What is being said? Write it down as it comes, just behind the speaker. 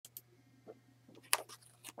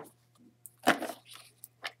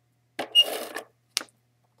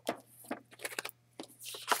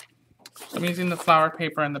I'm using the flower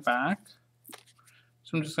paper in the back.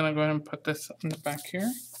 So I'm just going to go ahead and put this in the back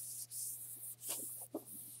here.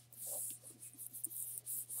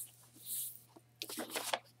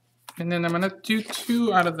 And then I'm going to do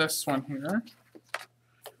 2 out of this one here.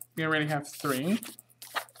 We already have 3.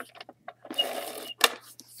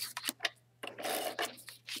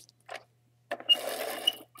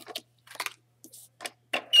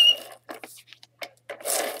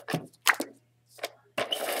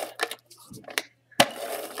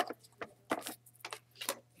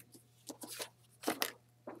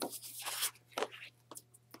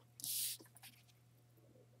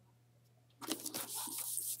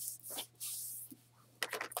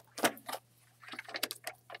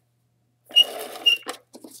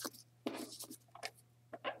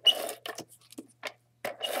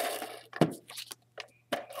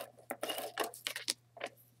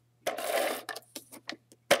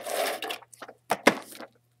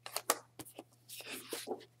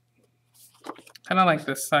 Kind of like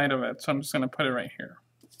this side of it, so I'm just going to put it right here.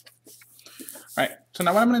 Alright, so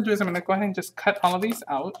now what I'm going to do is I'm going to go ahead and just cut all of these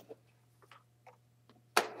out.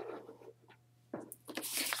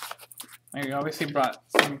 I obviously brought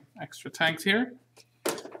some extra tags here.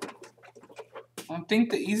 I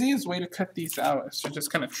think the easiest way to cut these out is to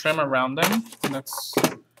just kind of trim around them. And that's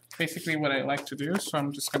basically what I like to do. So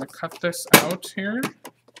I'm just going to cut this out here.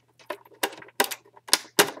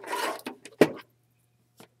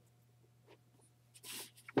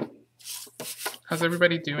 How's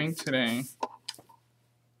everybody doing today?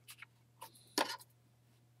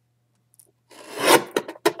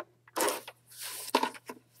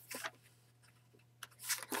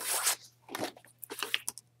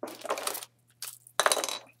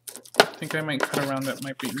 I think I might cut around, that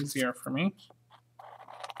might be easier for me.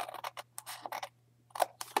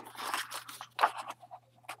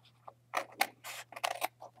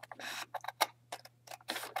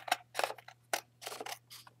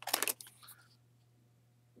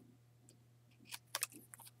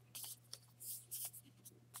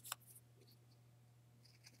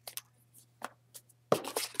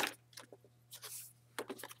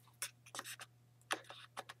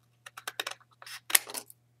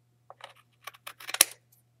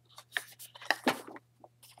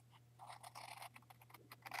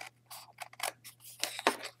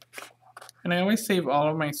 And I always save all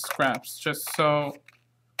of my scraps just so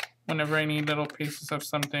whenever I need little pieces of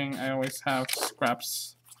something, I always have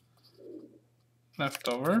scraps left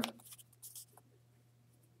over.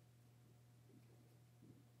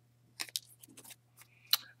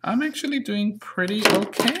 I'm actually doing pretty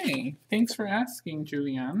okay. Thanks for asking,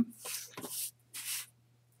 Julianne.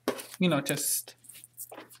 You know, just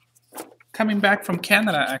coming back from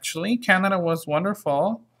Canada, actually. Canada was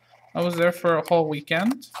wonderful. I was there for a whole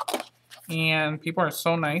weekend. And people are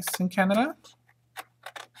so nice in Canada.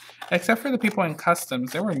 Except for the people in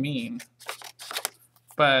customs. They were mean.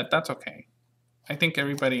 But that's okay. I think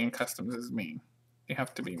everybody in customs is mean. They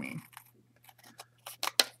have to be mean.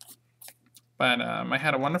 But I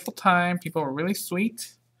had a wonderful time. People were really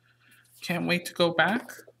sweet. Can't wait to go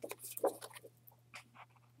back.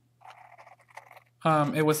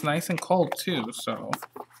 It was nice and cold too, so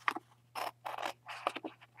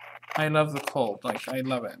I love the cold. Like, I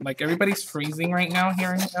love it. Like, everybody's freezing right now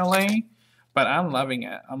here in LA, but I'm loving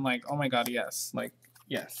it. I'm like, oh my god, yes. Like,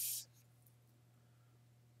 yes.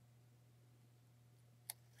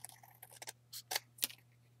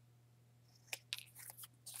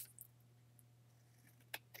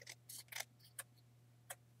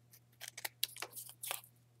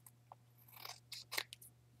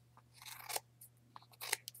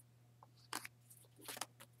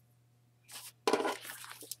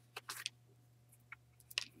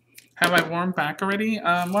 Have I warmed back already?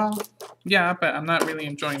 Well, yeah, but I'm not really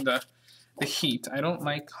enjoying the heat. I don't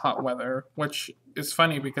like hot weather, which is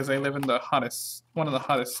funny because I live in the hottest, one of the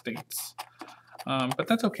hottest states. But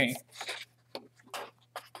that's okay.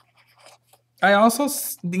 I also,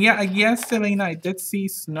 yeah, yes, Selena, I did see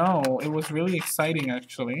snow. It was really exciting,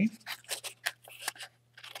 actually.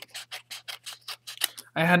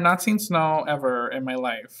 I had not seen snow ever in my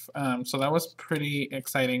life, so that was pretty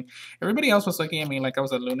exciting. Everybody else was looking at me like I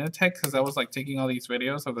was a lunatic because I was like taking all these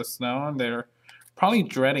videos of the snow, and they're probably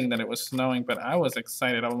dreading that it was snowing, but I was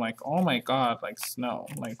excited. I'm like, oh my god, like snow,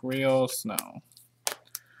 like real snow.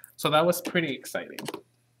 So that was pretty exciting.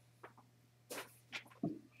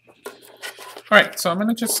 All right, so I'm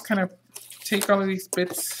gonna just kind of take all of these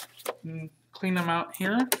bits and clean them out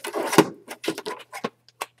here.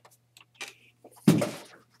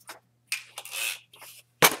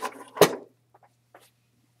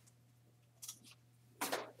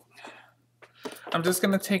 I'm just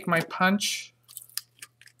gonna take my punch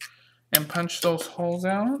and punch those holes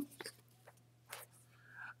out.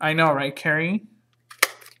 I know, right, Carrie?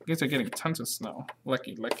 You guys are getting tons of snow.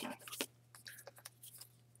 Lucky, lucky.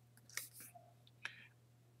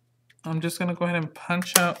 I'm just gonna go ahead and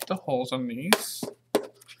punch out the holes on these.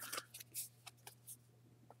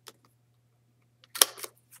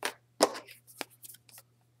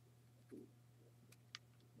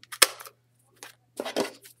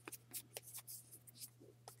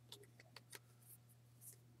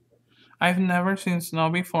 I've never seen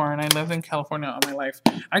snow before, and I lived in California all my life.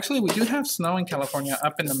 Actually, we do have snow in California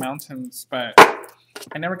up in the mountains, but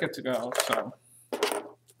I never get to go, so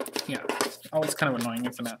yeah, always kind of annoying,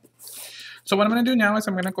 isn't it? So what I'm going to do now is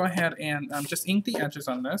I'm going to go ahead and just ink the edges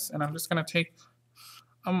on this, and I'm just going to take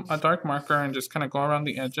a dark marker and just kind of go around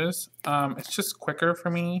the edges. It's just quicker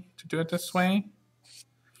for me to do it this way.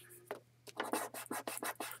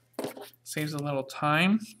 Saves a little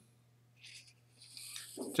time.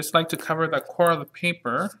 Just like to cover the core of the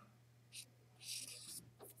paper.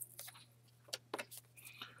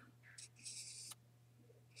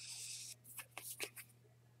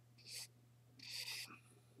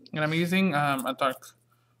 And I'm using a dark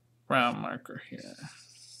brown marker here.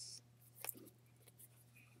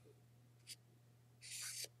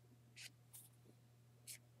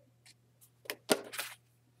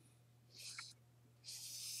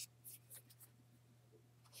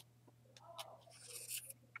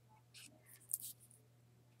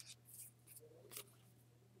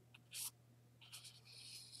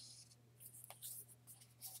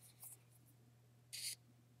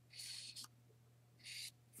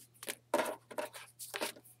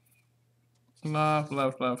 Love,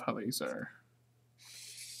 love, love how these are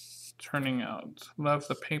turning out. Love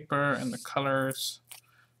the paper and the colors.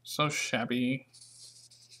 So shabby.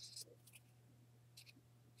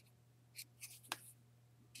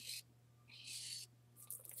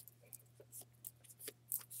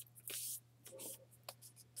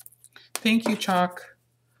 Thank you, Chalk.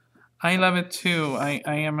 I love it too. I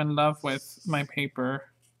am in love with my paper.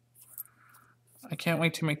 I can't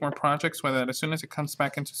wait to make more projects with it as soon as it comes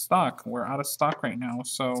back into stock. We're out of stock right now,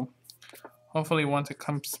 so hopefully once it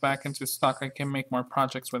comes back into stock, I can make more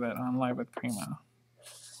projects with it on Live with Prima.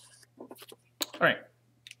 All right.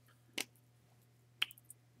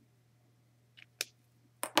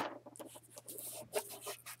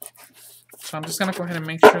 So I'm just gonna go ahead and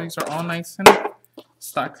make sure these are all nice and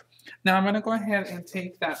stuck. Now I'm gonna go ahead and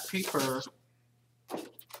take that paper.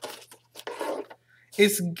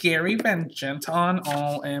 Is Gary Vengeant on?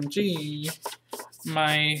 OMG.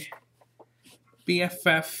 My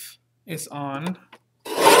BFF is on.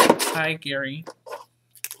 Hi, Gary.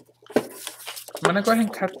 I'm gonna go ahead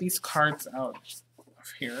and cut these cards out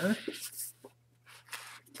of here.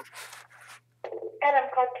 Adam,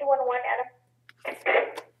 call 211, Adam.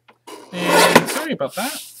 And sorry about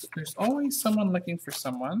that. There's always someone looking for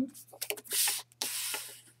someone.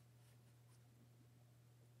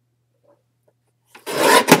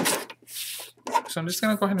 So I'm just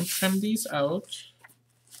gonna go ahead and trim these out.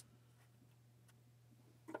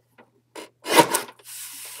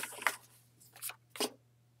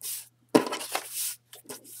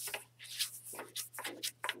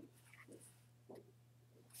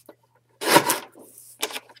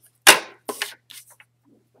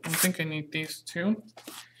 I think I need these too.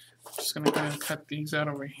 Just gonna go ahead and cut these out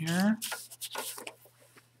over here.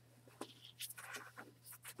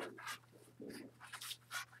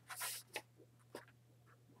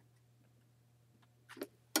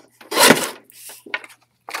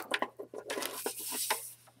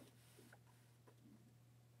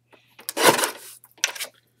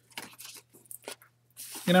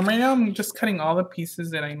 And right now I'm just cutting all the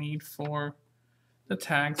pieces that I need for the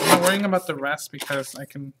tags. I'm not worrying about the rest because I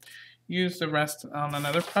can use the rest on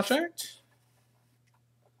another project.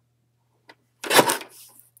 A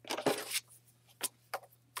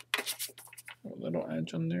little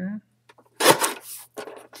edge on there.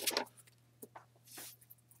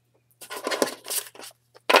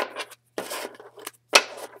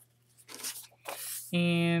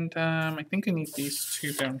 And I think I need these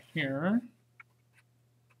two down here.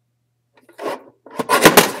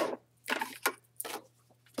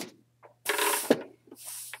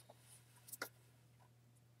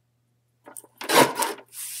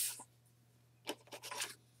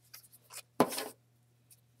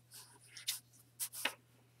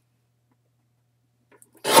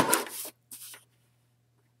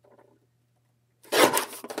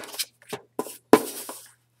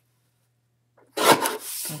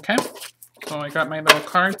 Okay, so I got my little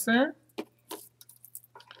cards there.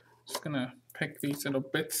 Just gonna pick these little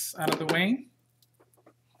bits out of the way.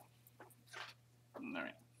 All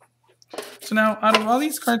right. So now, out of all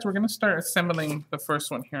these cards, we're going to start assembling the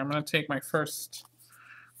first one here. I'm going to take my first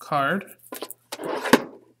card,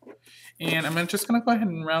 and I'm just going to go ahead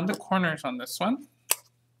and round the corners on this one.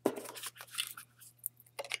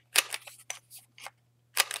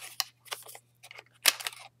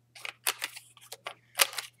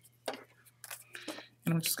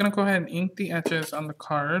 And I'm just going to go ahead and ink the edges on the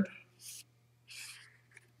card.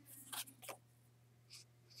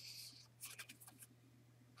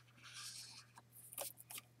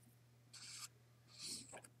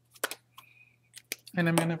 And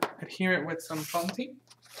I'm going to adhere it with some foam tape.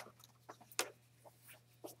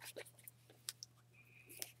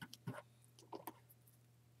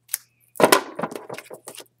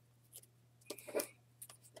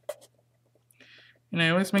 And I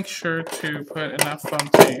always make sure to put enough foam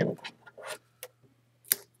tape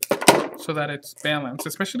so that it's balanced,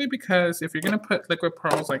 especially because if you're going to put liquid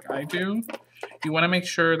pearls like I do, you want to make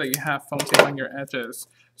sure that you have foam tape on your edges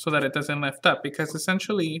so that it doesn't lift up, because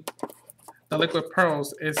essentially the liquid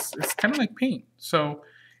pearls is kind of like paint. So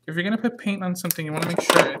if you're going to put paint on something, you want to make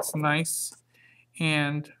sure it's nice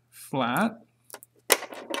and flat.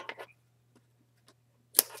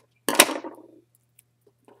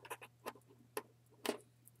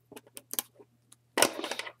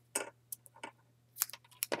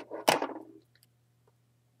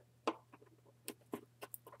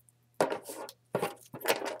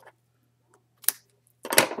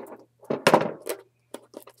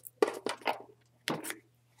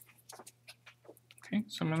 Okay,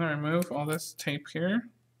 so I'm going to remove all this tape here.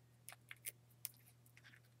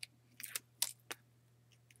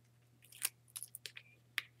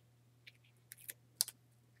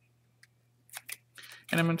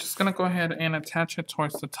 And I'm just going to go ahead and attach it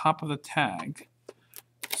towards the top of the tag.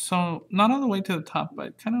 So not all the way to the top,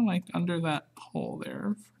 but kind of like under that hole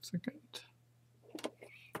there for a second.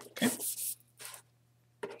 Okay.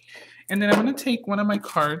 And then I'm going to take one of my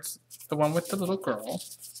cards, the one with the little girl.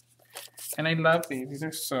 And I love these. These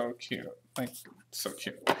are so cute. Like, so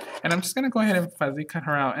cute. And I'm just going to go ahead and fuzzy cut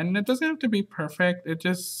her out. And it doesn't have to be perfect. It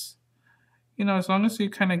just, you know, as long as you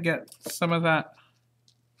kind of get some of that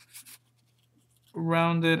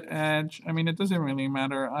rounded edge. I mean, it doesn't really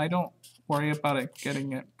matter. I don't worry about it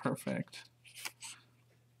getting it perfect.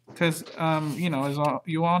 Because, you know, as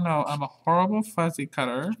you all know, I'm a horrible fuzzy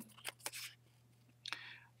cutter.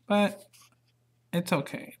 But it's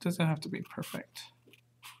okay. It doesn't have to be perfect.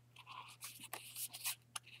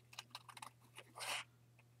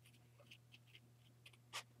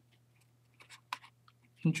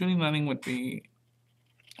 Julie Lenning would be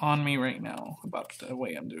on me right now about the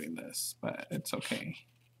way I'm doing this, but it's okay.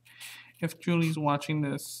 If Julie's watching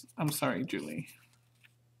this, I'm sorry, Julie.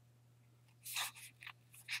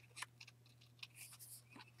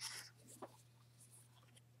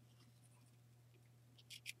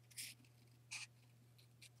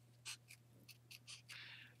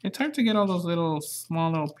 It's hard to get all those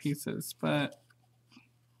small little pieces, but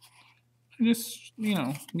just, you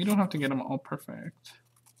know, you don't have to get them all perfect.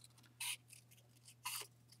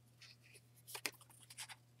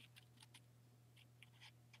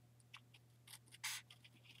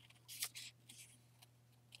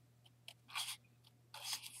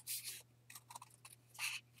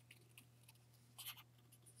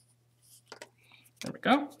 There we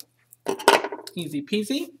go. Easy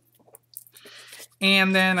peasy.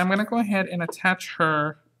 And then I'm going to go ahead and attach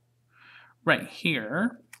her right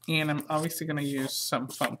here. And I'm obviously going to use some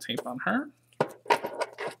foam tape on her.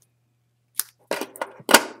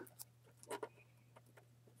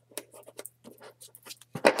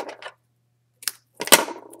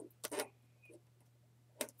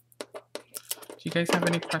 Do you guys have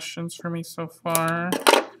any questions for me so far?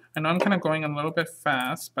 I know I'm kind of going a little bit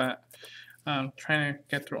fast, but I'm trying to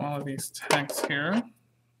get through all of these tags here.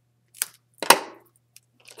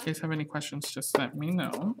 If you guys have any questions, just let me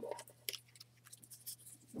know.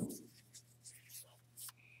 Okay,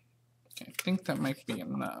 I think that might be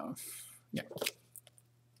enough. Yeah.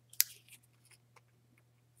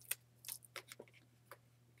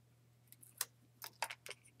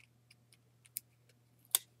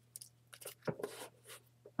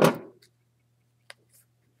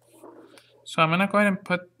 So I'm going to go ahead and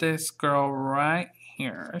put this girl right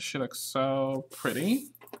here. She looks so pretty.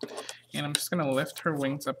 And I'm just going to lift her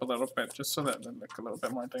wings up a little bit just so that they look a little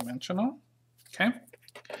bit more dimensional. Okay.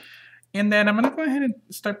 And then I'm going to go ahead and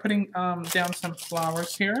start putting down some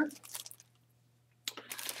flowers here.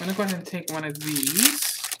 I'm going to go ahead and take one of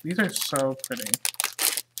these. These are so pretty.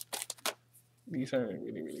 These are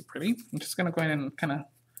really, really pretty. I'm just going to go ahead and kind of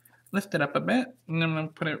lift it up a bit. And then I'm going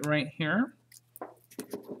to put it right here.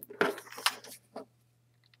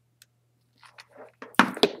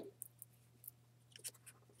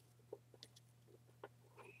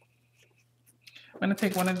 going to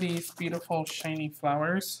take one of these beautiful shiny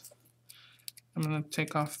flowers. I'm going to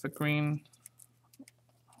take off the green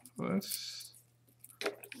of this.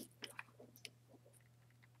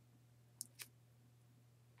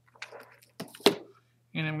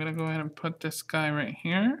 And I'm going to go ahead and put this guy right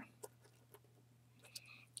here.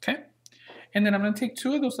 Okay. And then I'm going to take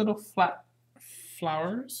two of those little flat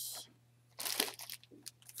flowers.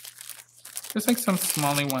 Just like some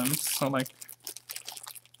smally ones. So like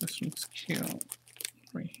this one's cute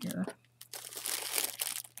right here.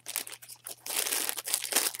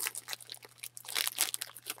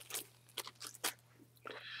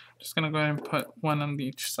 Just going to go ahead and put one on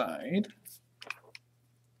each side.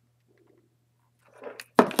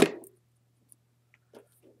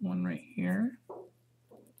 One right here.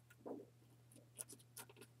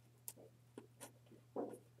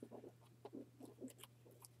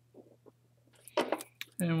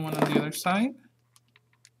 And one on the other side.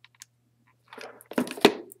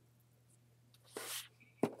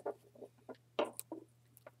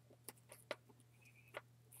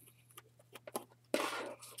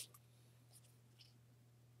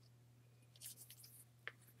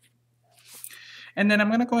 And then I'm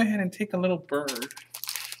going to go ahead and take a little bird.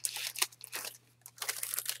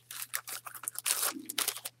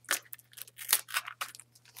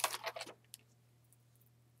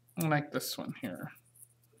 Like this one here.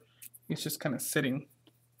 He's just kind of sitting.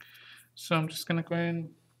 So I'm just going to go ahead and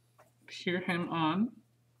peer him on.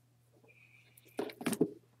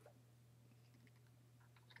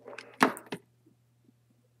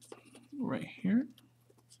 Right here.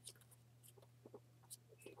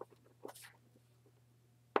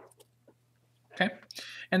 Okay.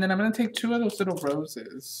 And then I'm going to take two of those little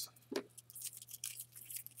roses.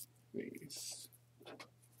 Please.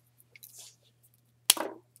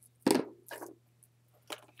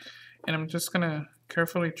 And I'm just going to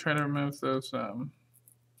carefully try to remove those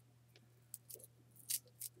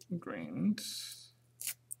grains.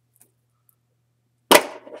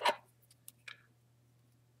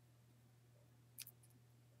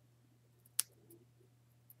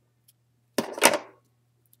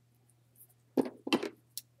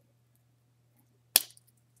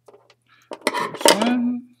 There's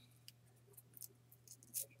one.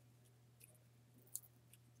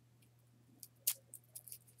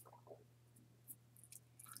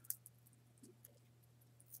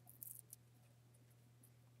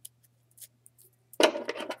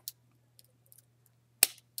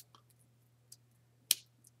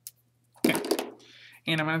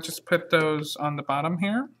 And I'm going to just put those on the bottom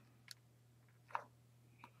here.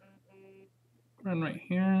 One right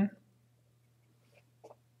here.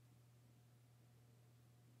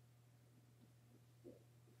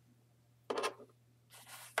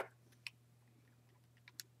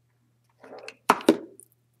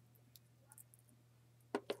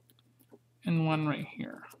 And one right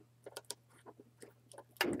here.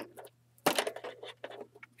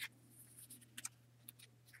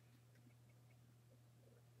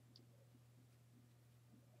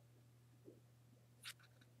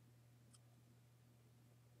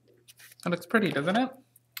 That looks pretty, doesn't it?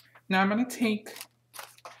 Now I'm going to take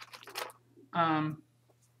some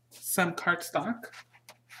cardstock.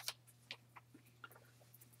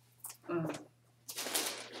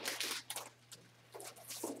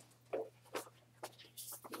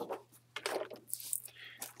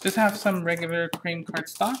 Just have some regular cream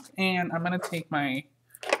cardstock, and I'm going to take my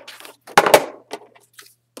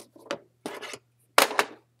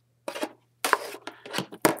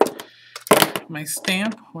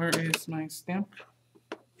stamp. Where is my stamp?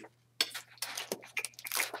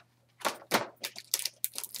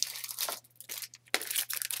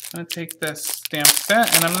 I'm going to take this stamp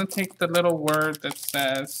set, and I'm going to take the little word that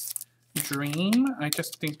says dream. I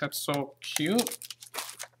just think that's so cute.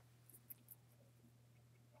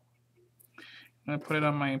 I'm going to put it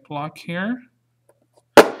on my block here.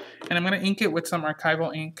 And I'm going to ink it with some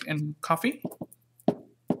archival ink and coffee.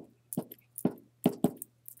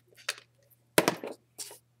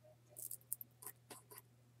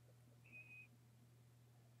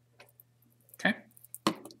 Okay.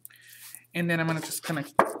 And then I'm going to just kind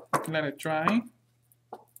of let it dry.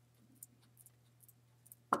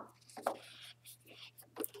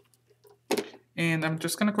 And I'm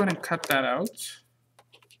just going to go ahead and cut that out.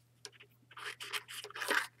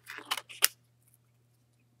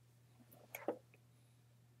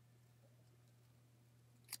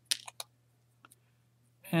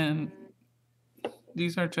 And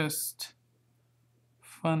these are just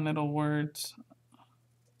fun little words.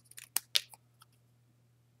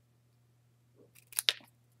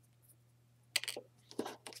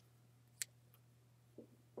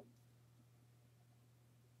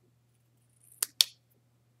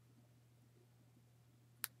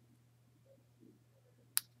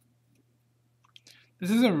 This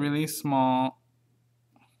is a really small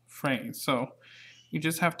phrase, so you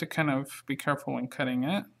just have to kind of be careful when cutting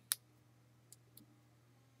it.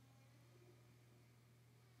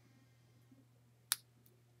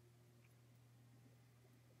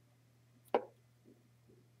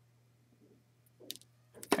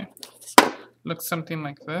 Okay, looks something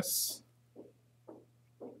like this.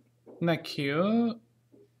 Isn't that cute?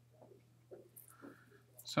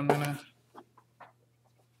 So I'm gonna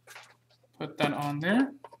put that on there.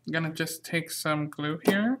 I'm gonna just take some glue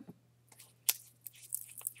here.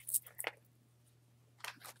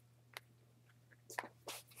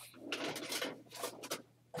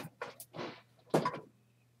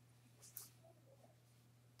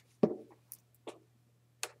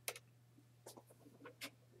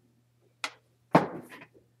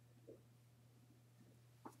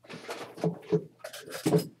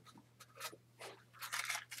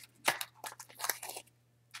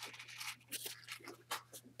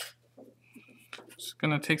 Just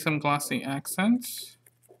gonna take some glossy accents.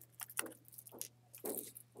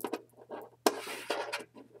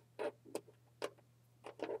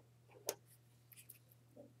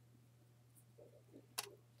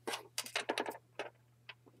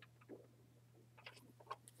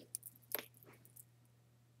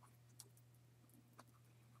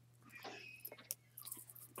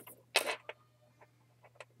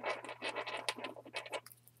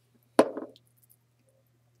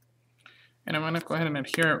 And I'm going to go ahead and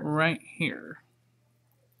adhere it right here.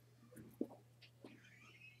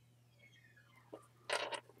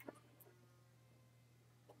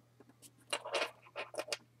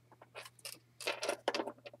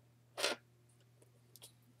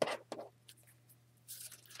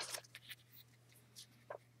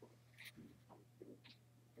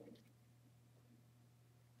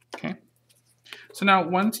 Okay. So now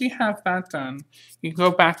once you have that done, you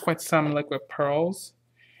go back with some liquid pearls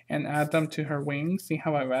and add them to her wings. See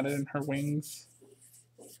how I've added in her wings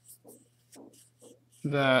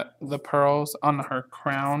the pearls on her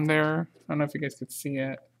crown there. I don't know if you guys could see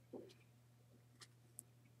it.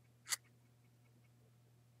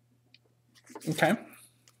 Okay,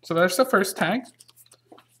 so there's the first tag.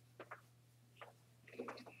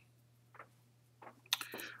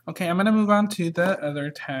 Okay, I'm gonna move on to the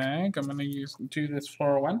other tag. I'm gonna do this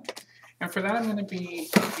floral one. And for that, I'm gonna be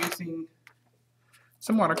using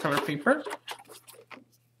some watercolor paper.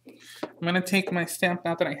 I'm gonna take my stamp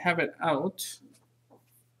now that I have it out.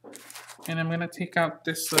 And I'm gonna take out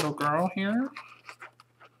this little girl here.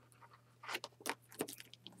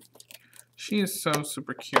 She is so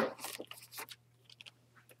super cute.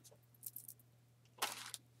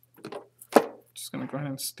 Just gonna go ahead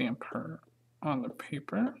and stamp her on the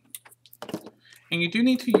paper. And you do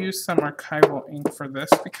need to use some archival ink for this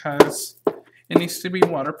because it needs to be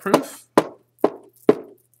waterproof.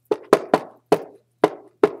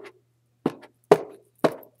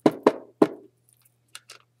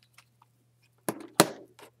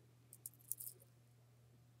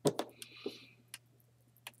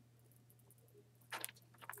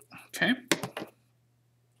 Okay.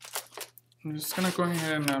 I'm just gonna go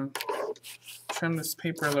ahead and trim this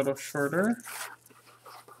paper a little shorter.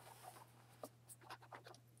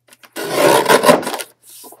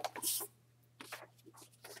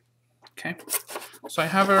 Okay, so I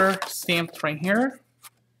have her stamped right here.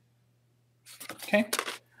 Okay,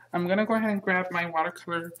 I'm gonna go ahead and grab my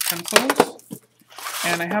watercolor pencils,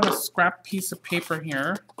 and I have a scrap piece of paper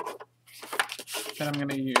here that I'm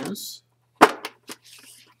gonna use.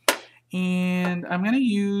 And I'm gonna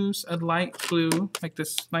use a light blue, like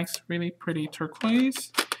this nice, really pretty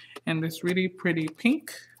turquoise, and this really pretty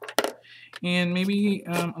pink, and maybe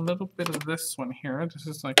a little bit of this one here. This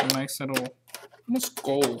is like a nice little, almost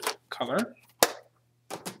gold color.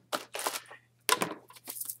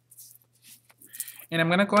 And I'm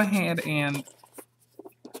gonna go ahead and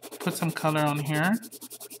put some color on here.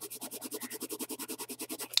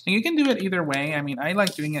 And you can do it either way. I mean, I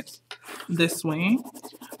like doing it this way,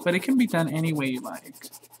 but it can be done any way you like.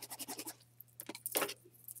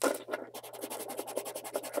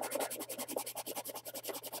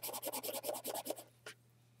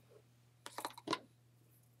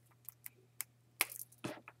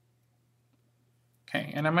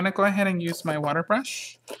 Okay, and I'm gonna go ahead and use my water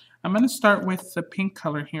brush. I'm gonna start with the pink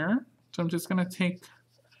color here. So I'm just gonna take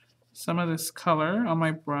some of this color on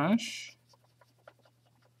my brush.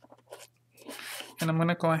 And I'm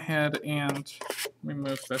gonna go ahead and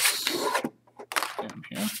remove this down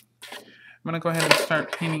here. I'm gonna go ahead and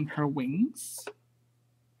start painting her wings.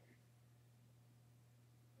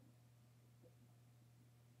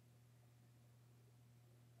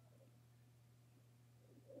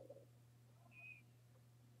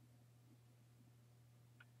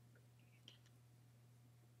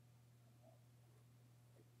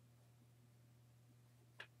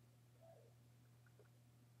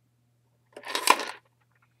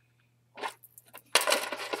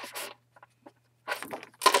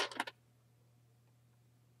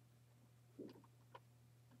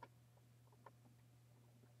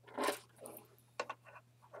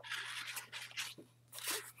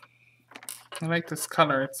 I like this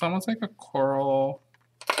color. It's almost like a coral.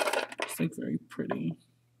 It's like very pretty.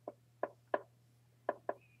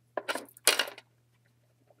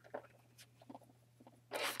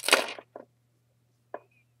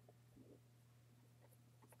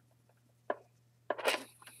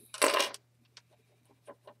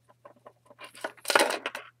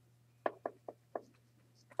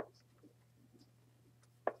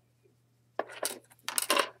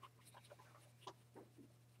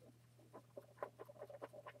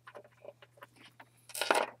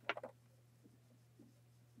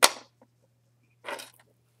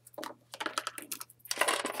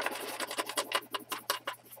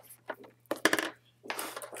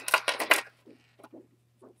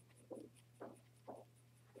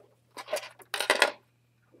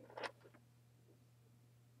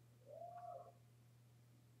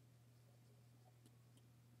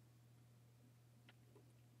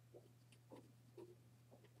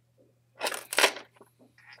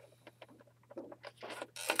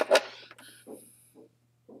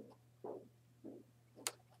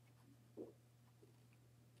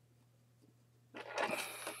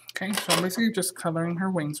 Okay, so I'm basically just coloring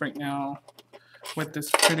her wings right now with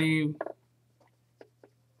this pretty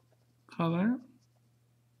color.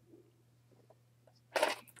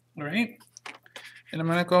 All right, and I'm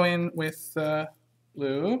gonna go in with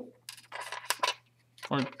blue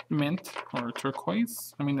or mint or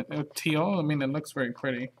turquoise. I mean, teal. I mean, it looks very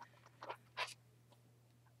pretty.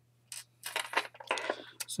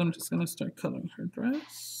 So I'm just gonna start coloring her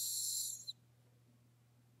dress.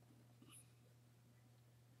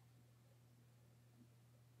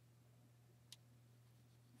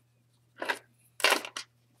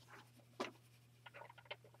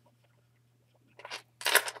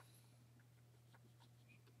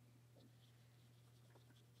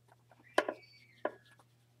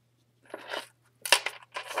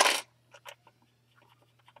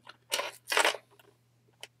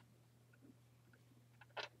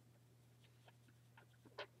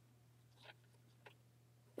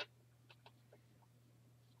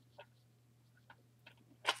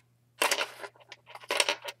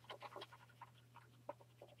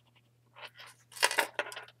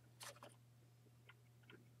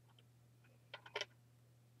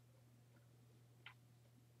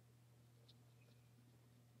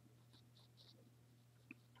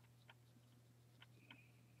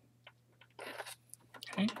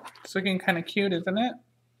 Okay, it's looking kind of cute, isn't it?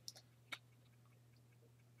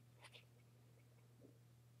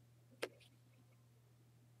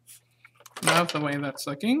 Love the way that's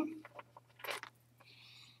looking.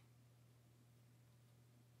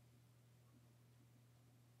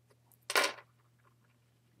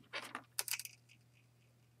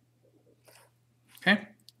 Okay,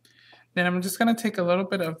 then I'm just gonna take a little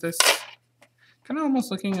bit of this, kind of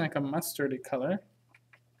almost looking like a mustardy color.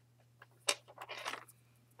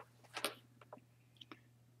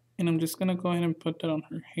 And I'm just gonna go ahead and put that on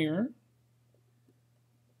her hair.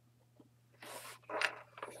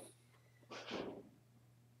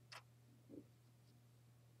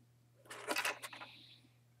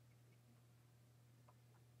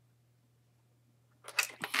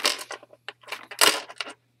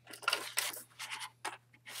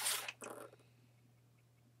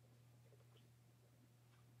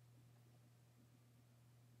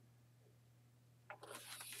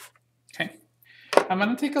 Okay, I'm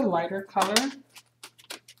gonna take a lighter color,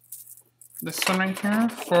 this one right here,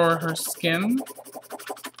 for her skin.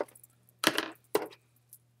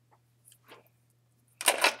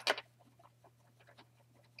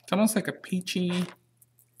 It's almost like a peachy.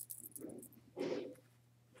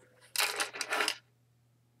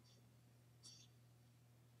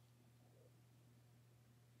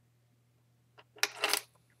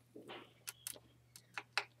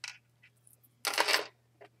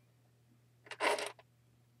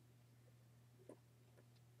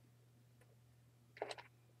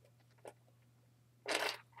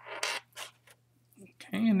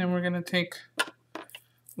 Okay, and then we're gonna take a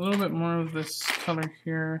little bit more of this color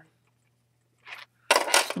here.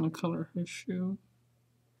 Just gonna color her shoe.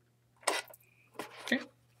 Okay.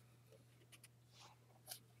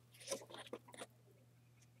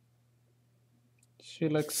 She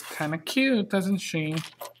looks kind of cute, doesn't she?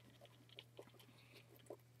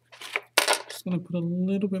 Just gonna put a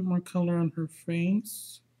little bit more color on her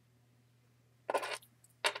face.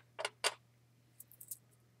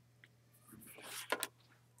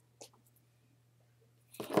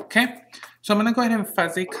 Okay, so I'm gonna go ahead and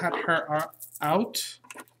fuzzy cut her out.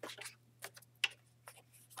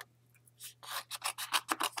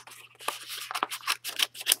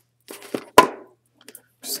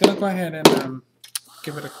 Just gonna go ahead and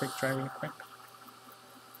give it a quick dry real quick.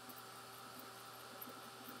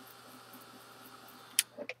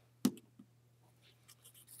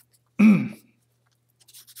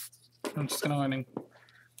 I'm just gonna go ahead and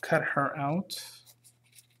cut her out.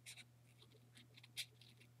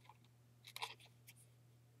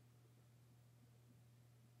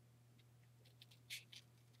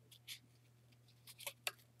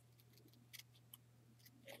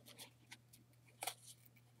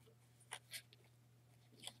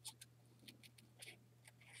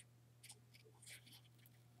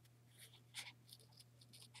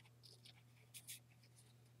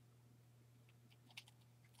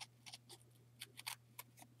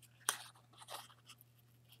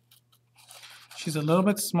 She's a little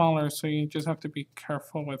bit smaller, so you just have to be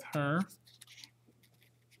careful with her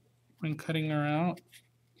when cutting her out.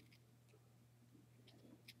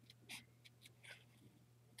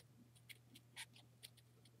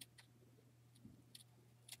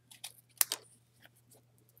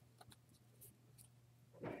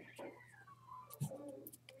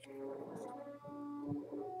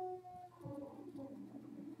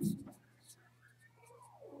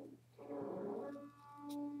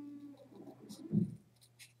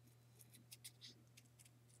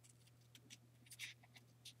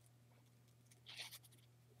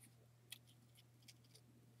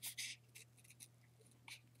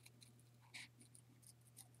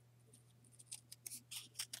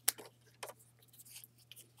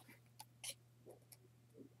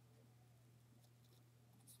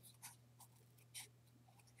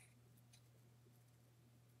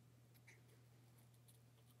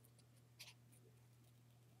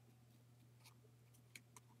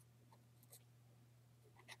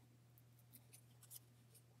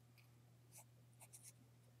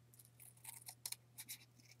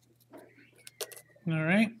 All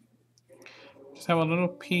right. Just have a little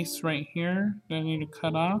piece right here that I need to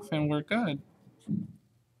cut off, and we're good.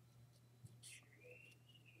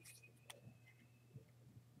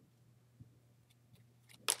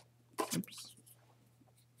 Oops.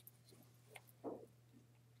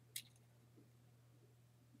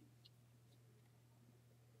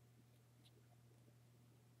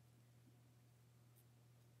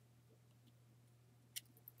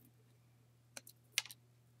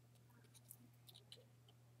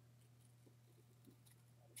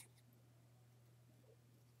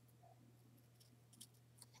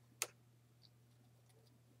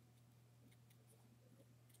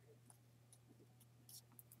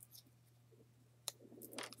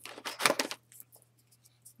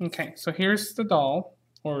 Okay, so here's the doll,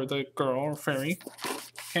 or the girl, or fairy.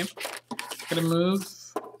 Okay, gonna move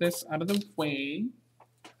this out of the way.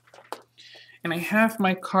 And I have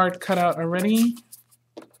my card cut out already.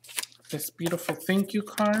 This beautiful thank you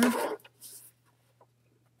card.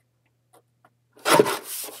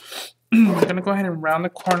 I'm gonna go ahead and round the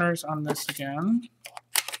corners on this again.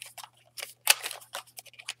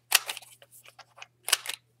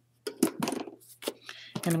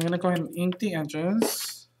 And I'm gonna go ahead and ink the edges.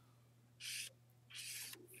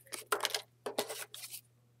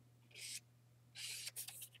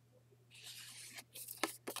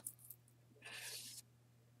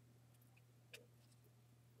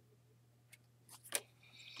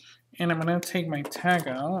 And I'm gonna take my tag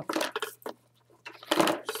out.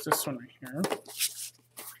 Just this one right here.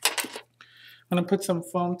 I'm gonna put some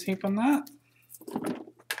foam tape on that.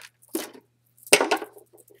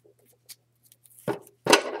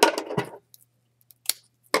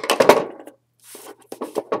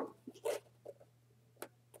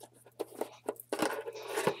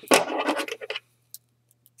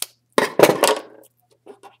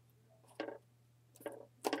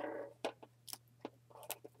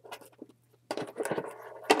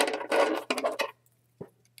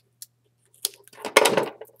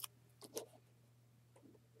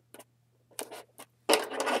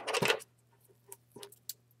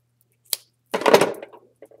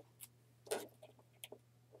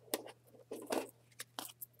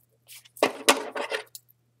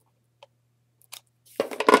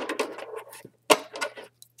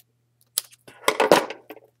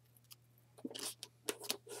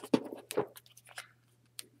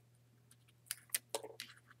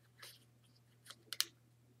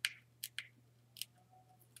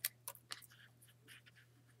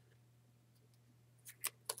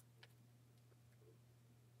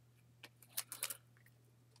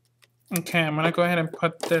 Okay, I'm gonna go ahead and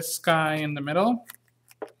put this guy in the middle,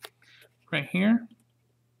 right here.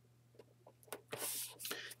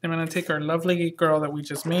 I'm gonna take our lovely girl that we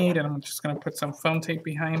just made, and I'm just gonna put some foam tape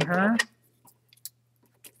behind her.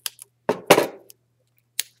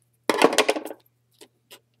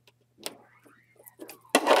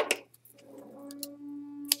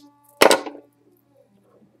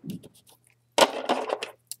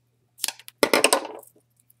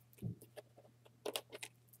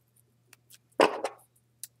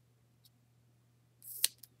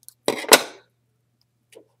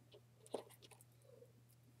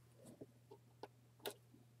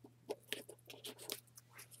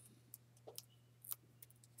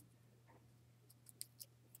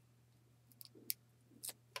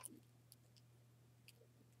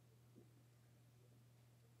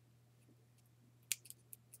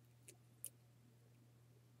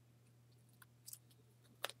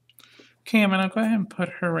 Okay, I'm gonna go ahead and put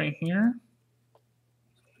her right here.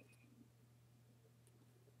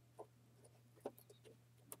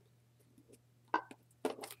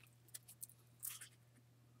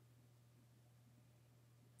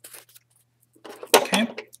 Okay.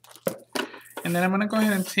 And then I'm gonna go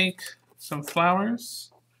ahead and take some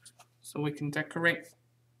flowers so we can decorate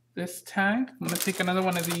this tag. I'm gonna take another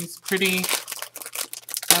one of these pretty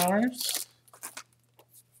flowers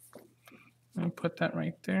and put that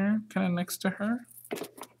right there, kind of next to her.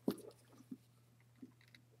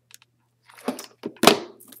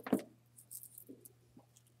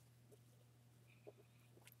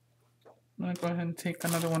 I'm gonna go ahead and take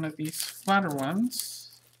another one of these flatter ones.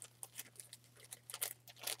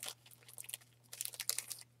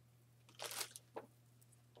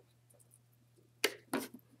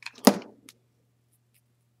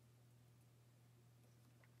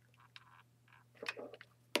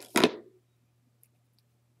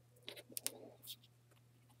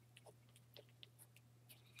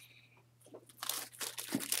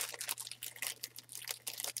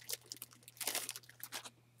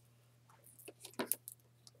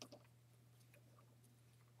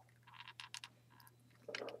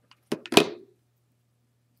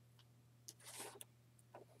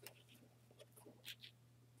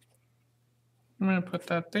 I'm gonna put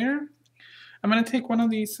that there. I'm gonna take one of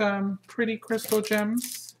these pretty crystal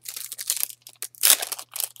gems.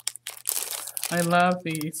 I love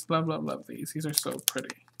these, love, love, love these. These are so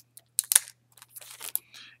pretty.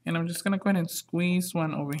 And I'm just gonna go ahead and squeeze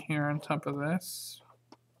one over here on top of this.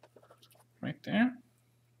 Right there.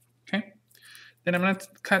 Okay. Then I'm gonna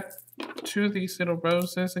cut two of these little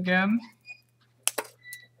roses again,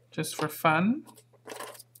 just for fun.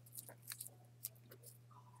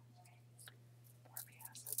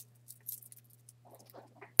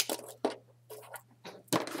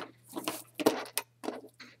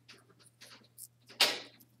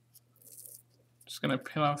 Just gonna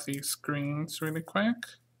peel off these screens really quick.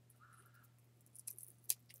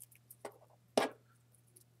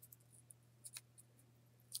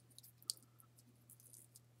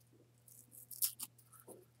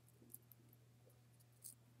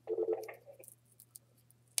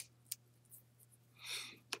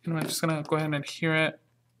 And I'm just gonna go ahead and adhere it.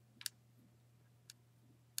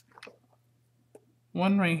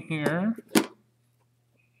 One right here.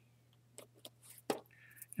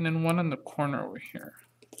 And then one in the corner over here.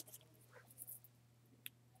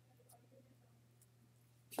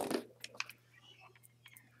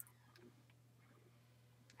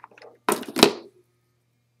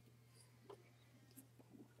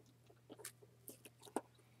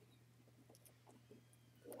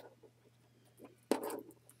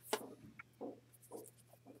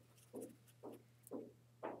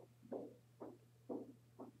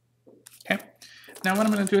 Okay. Now what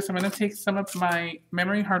I'm going to do is I'm going to take some of my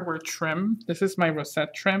memory hardware trim. This is my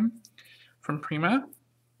rosette trim from Prima.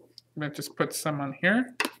 I'm going to just put some on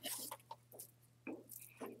here.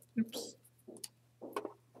 Oops.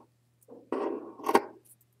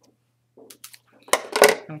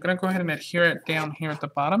 I'm going to go ahead and adhere it down here at the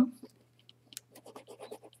bottom.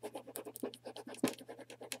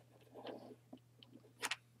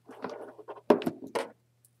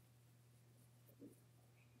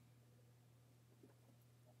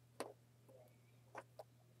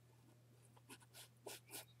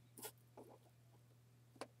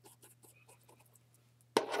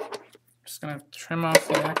 Just going to trim off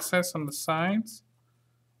the excess on the sides.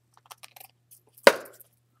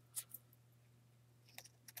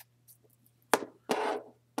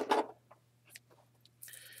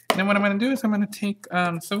 And then what I'm going to do is I'm going to take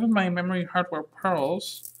some of my memory hardware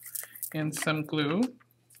pearls and some glue.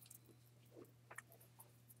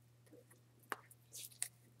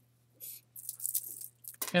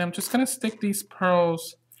 And I'm just going to stick these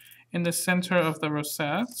pearls in the center of the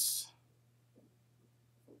rosettes.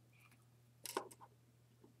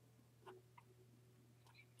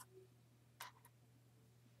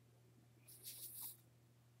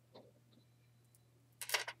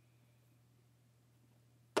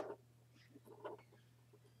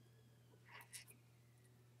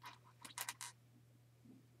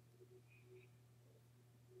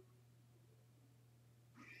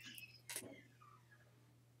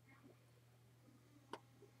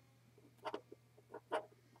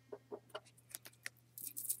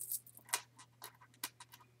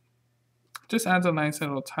 Just adds a nice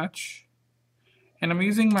little touch. And I'm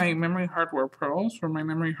using my memory hardware pearls from my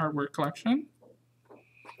memory hardware collection.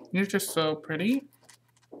 They're just so pretty.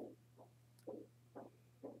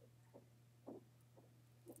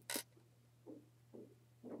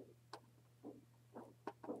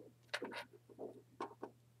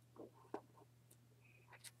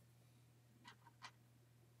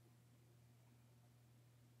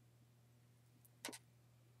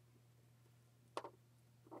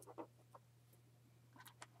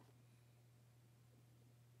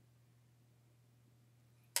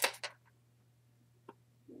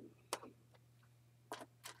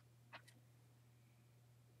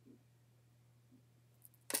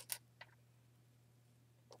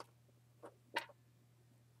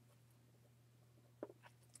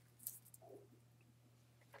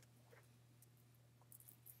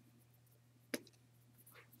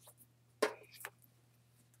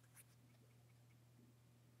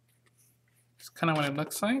 kind of what it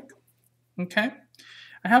looks like. Okay.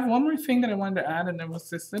 I have one more thing that I wanted to add, and it was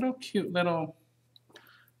this little cute little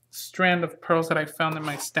strand of pearls that I found in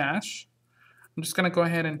my stash. I'm just going to go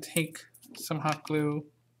ahead and take some hot glue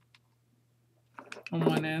on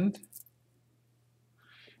one end.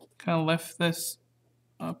 Kind of lift this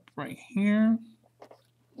up right here.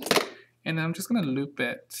 And then I'm just going to loop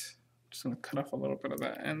it. Just going to cut off a little bit of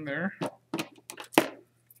that end there.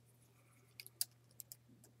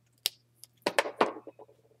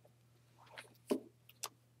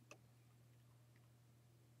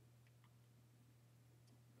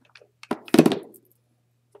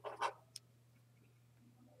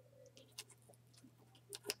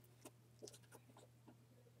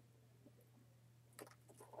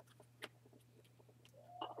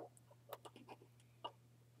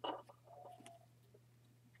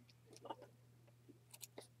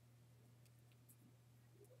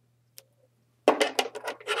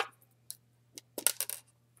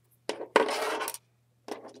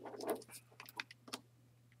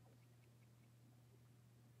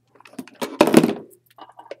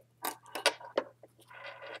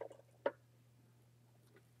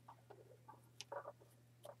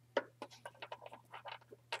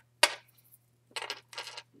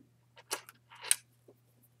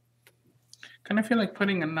 Kind of feel like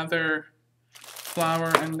putting another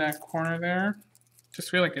flower in that corner there. Just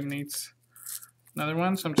feel like it needs another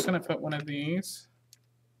one, so I'm just going to put one of these.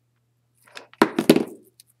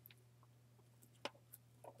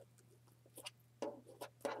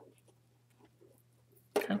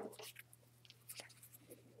 Okay.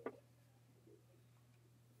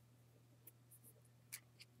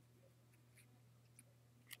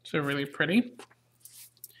 So really pretty.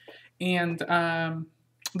 And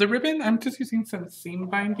the ribbon, I'm just using some seam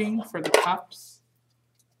binding for the tops.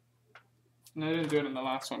 And I didn't do it in the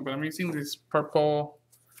last one, but I'm using this purple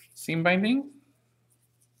seam binding.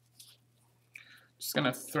 Just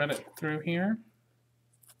gonna thread it through here.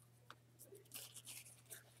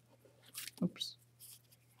 Oops.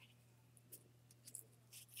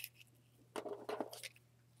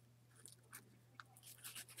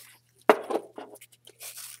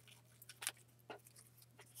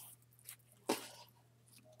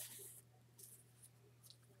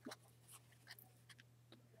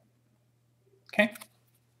 Okay,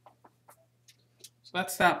 so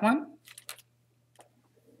that's that one.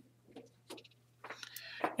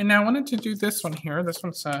 And now I wanted to do this one here. This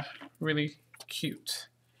one's really cute.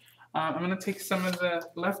 I'm going to take some of the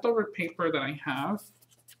leftover paper that I have.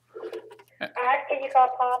 Art, can you call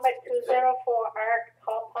Palm at 204? Art,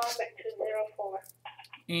 call Palm at 204.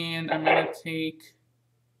 And I'm going to take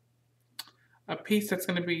a piece that's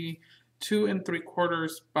going to be 2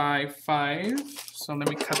 3/4 by 5. So let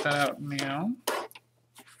me cut that out now.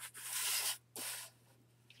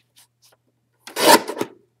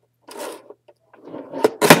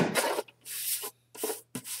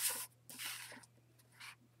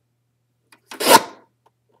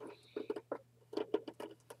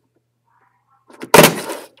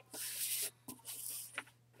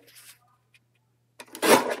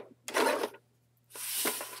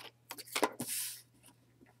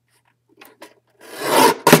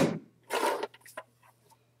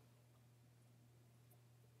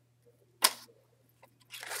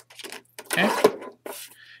 Okay,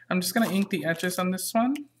 I'm just going to ink the edges on this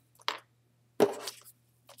one.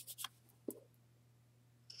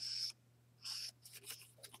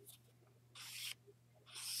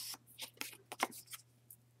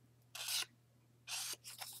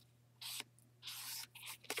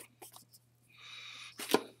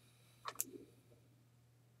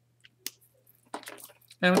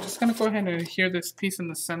 And I'm just going to go ahead and adhere this piece in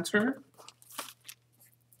the center.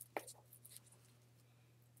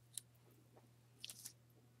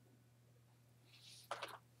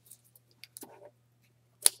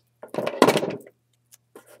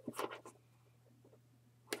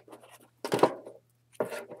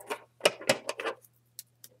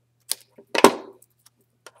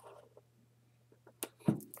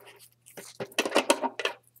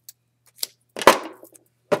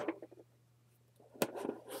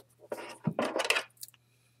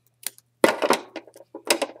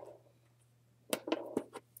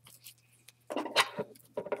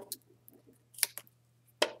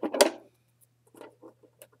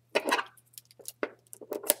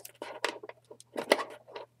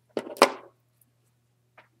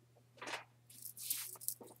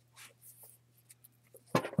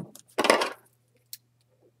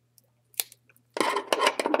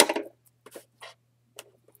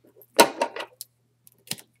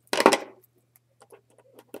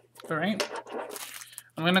 All right,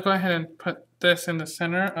 I'm going to go ahead and put this in the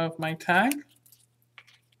center of my tag.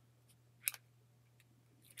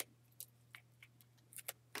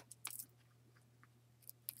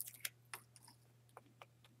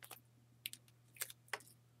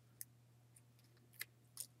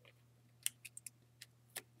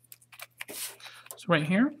 So right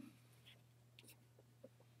here.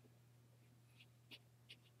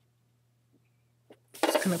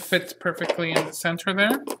 It's kind of fits perfectly in the center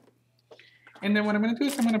there. And then what I'm going to do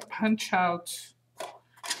is I'm going to punch out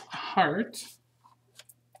a heart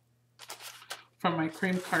from my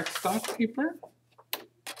cream cardstock paper.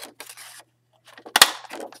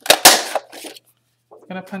 I'm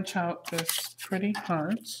going to punch out this pretty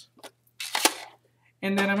heart.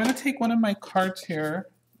 And then I'm going to take one of my cards here,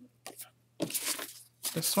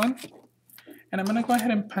 this one, and I'm going to go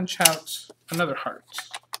ahead and punch out another heart.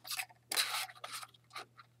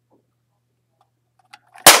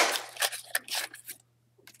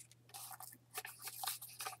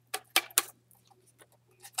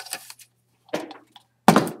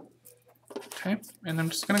 Okay, and I'm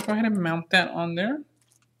just going to go ahead and mount that on there.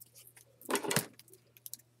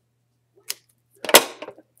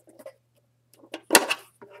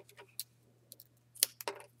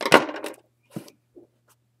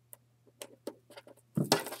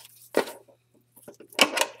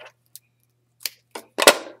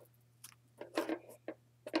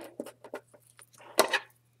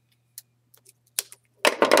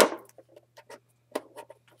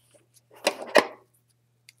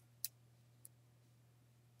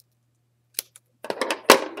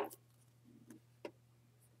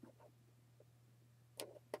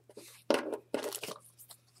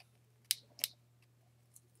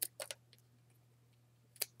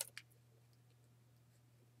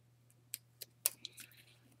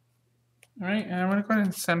 All right, and I'm going to go ahead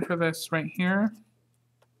and center this right here.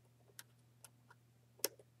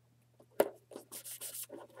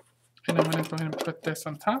 And I'm going to go ahead and put this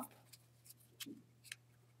on top.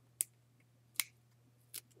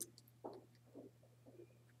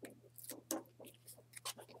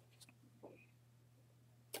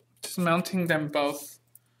 Just mounting them both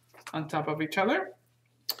on top of each other.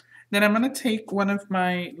 Then I'm going to take one of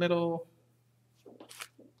my little,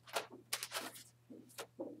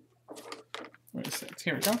 where is it?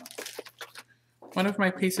 Here we go. One of my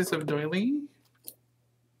pieces of doily.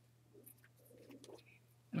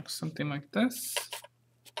 Looks something like this.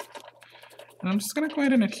 And I'm just going to go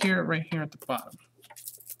ahead and adhere it right here at the bottom.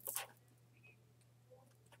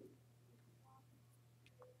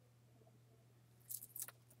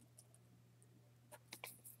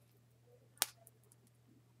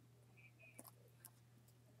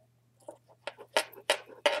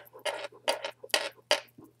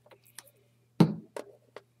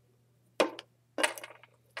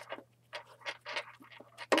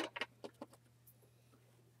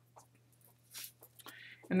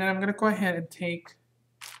 And then I'm going to go ahead and take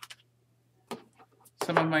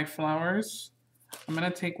some of my flowers. I'm going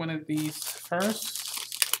to take one of these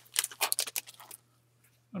first.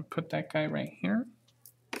 I'll put that guy right here.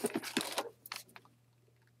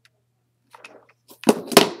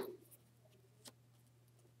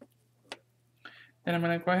 Then I'm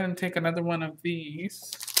going to go ahead and take another one of these.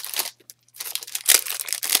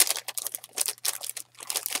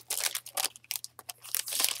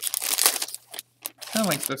 Kind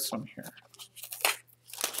of like this one here.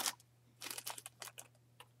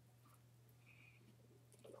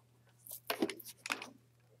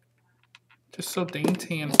 Just so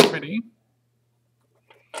dainty and pretty.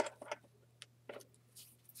 And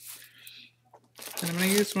I'm going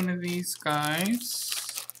to use one of these guys.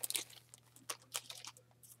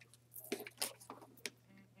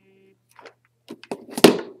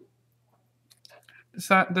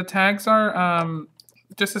 The tags are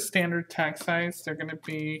just a standard tag size. They're going to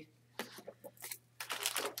be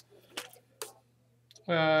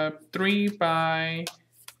 3 by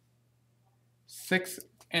 6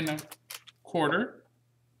 1/4.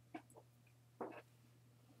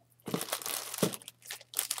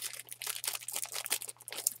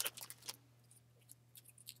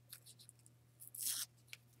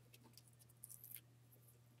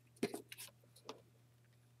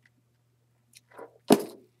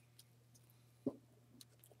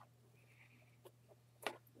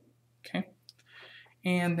 Okay,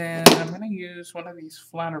 and then I'm going to use one of these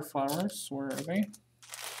flatter flowers. Where are they?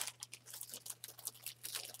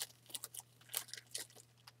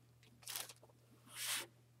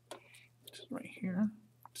 Just right here,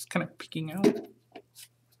 just kind of peeking out.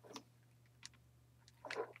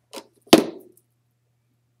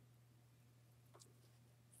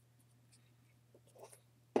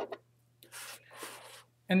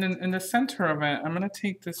 And then in the center of it, I'm going to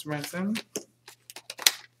take this resin.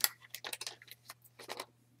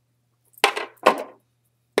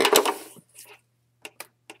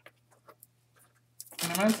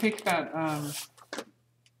 And I'm going to take that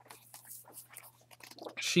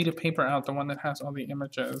sheet of paper out, the one that has all the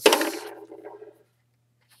images.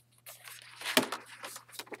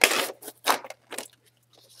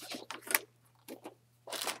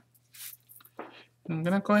 I'm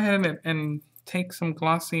gonna go ahead and take some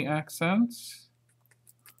glossy accents.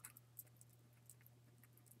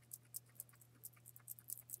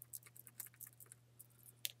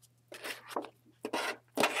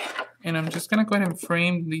 And I'm just gonna go ahead and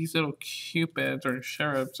frame these little cupids or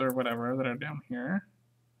cherubs or whatever that are down here.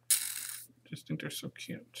 Just think they're so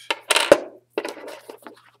cute.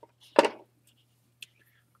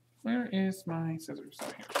 Where is my scissors? Oh,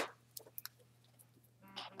 here.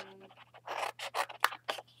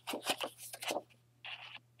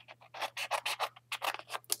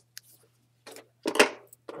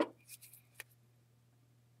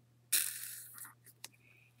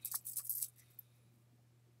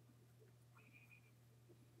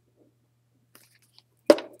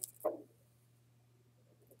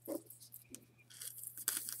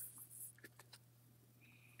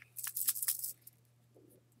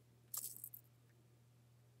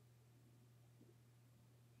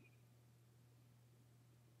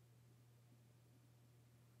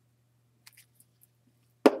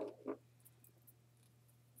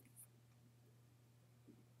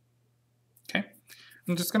 Okay,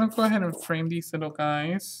 I'm just gonna go ahead and frame these little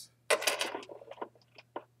guys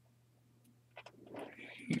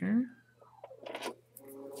here.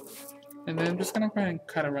 And then I'm just gonna go ahead and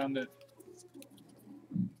cut around it.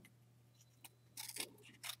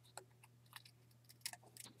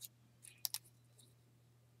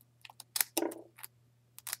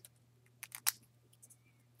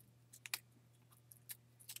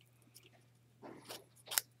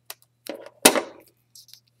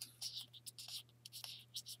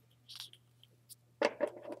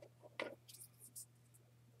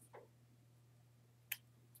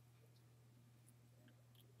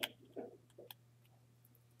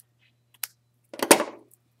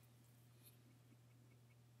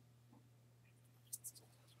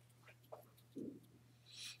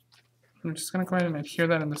 I'm just gonna go ahead and adhere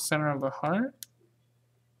that in the center of the heart.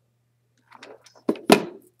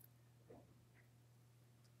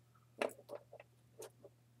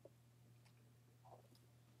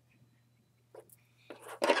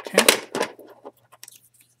 Okay.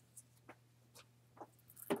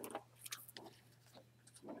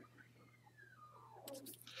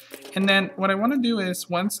 And then what I want to do is,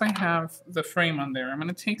 once I have the frame on there, I'm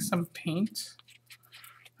going to take some paint.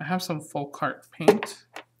 I have some full cart paint.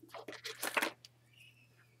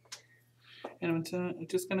 And I'm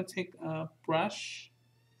just going to take a brush.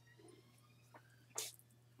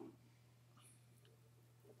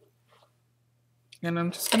 And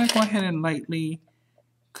I'm just going to go ahead and lightly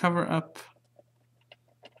cover up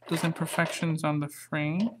those imperfections on the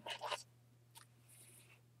frame.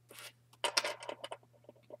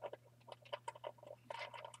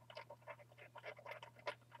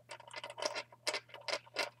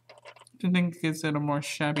 I think it gives it a more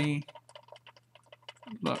shabby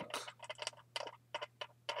look.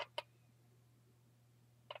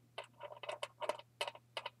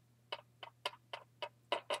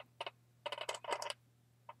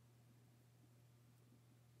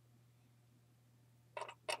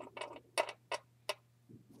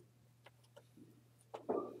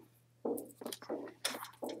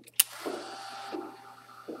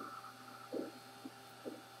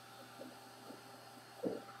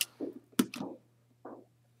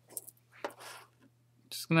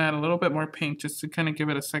 Just gonna add a little bit more paint just to kind of give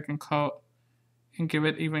it a second coat and give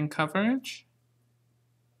it even coverage.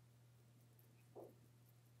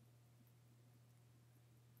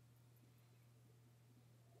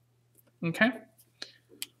 Okay.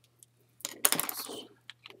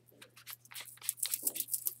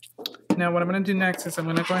 Now what I'm going to do next is I'm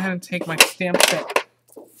going to go ahead and take my stamp set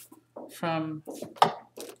from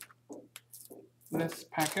this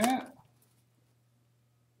packet.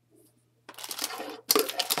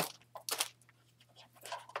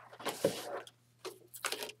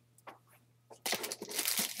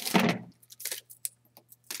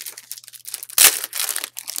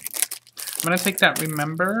 I'm going to take that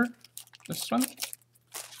Remember, this one.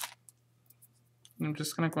 I'm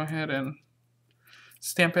just going to go ahead and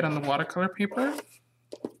stamp it on the watercolor paper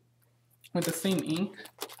with the same ink.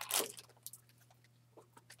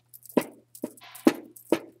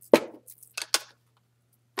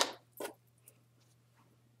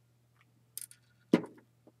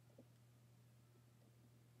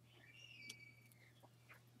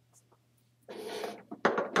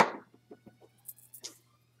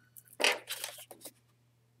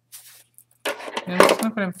 And I'm just going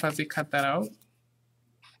to go ahead and fuzzy cut that out.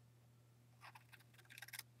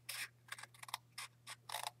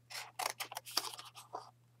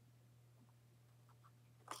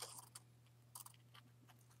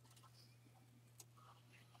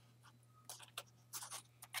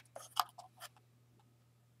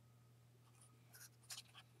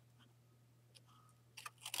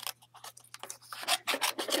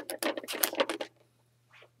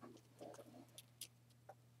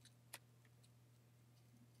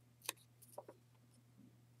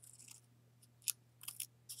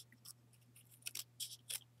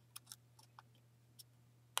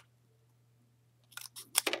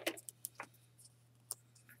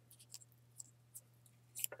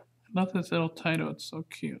 love this little title, it's so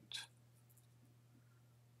cute.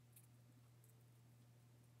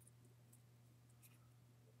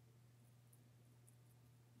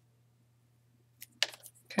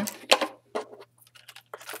 Okay.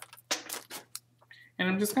 And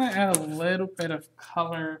I'm just gonna add a little bit of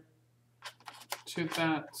color to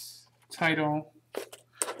that title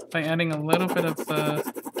by adding a little bit of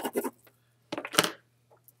the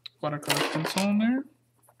watercolor pencil in there.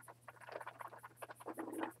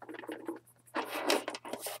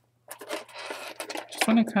 Just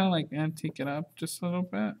want to kind of like antique it up just a little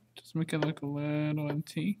bit. Just make it look a little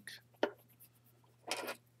antique.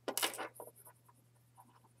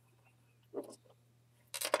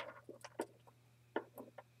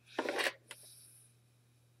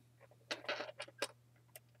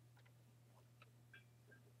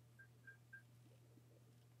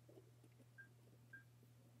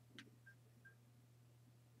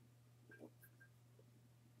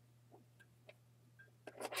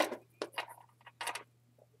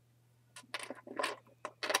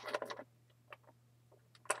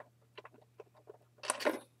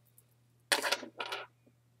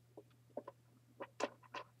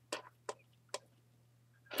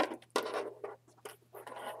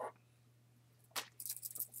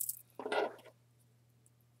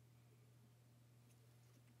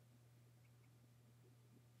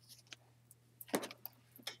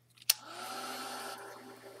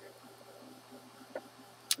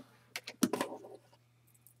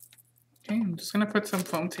 Okay, I'm just gonna put some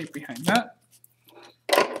foam tape behind that.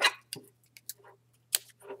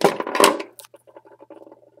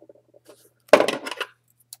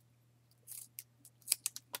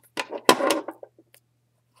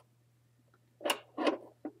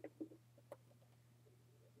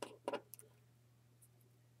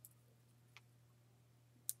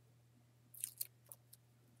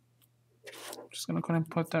 Just gonna go ahead and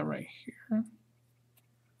put that right here.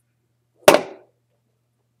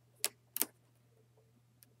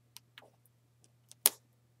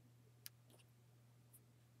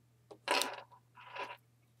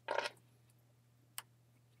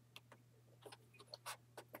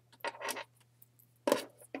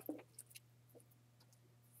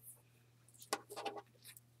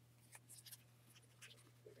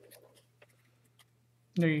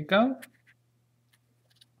 There you go. I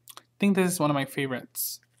think this is one of my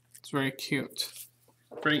favorites. It's very cute,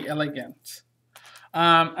 very elegant.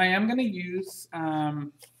 I am gonna use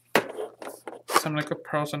some liquid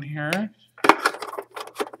pearls in here.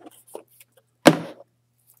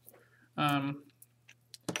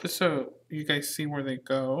 Just so you guys see where they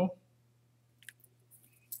go.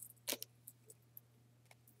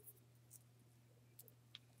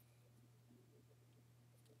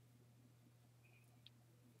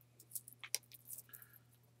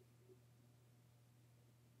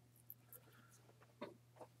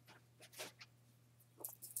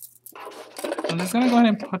 I'm just gonna go ahead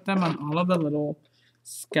and put them on all of the little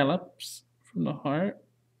scallops from the heart.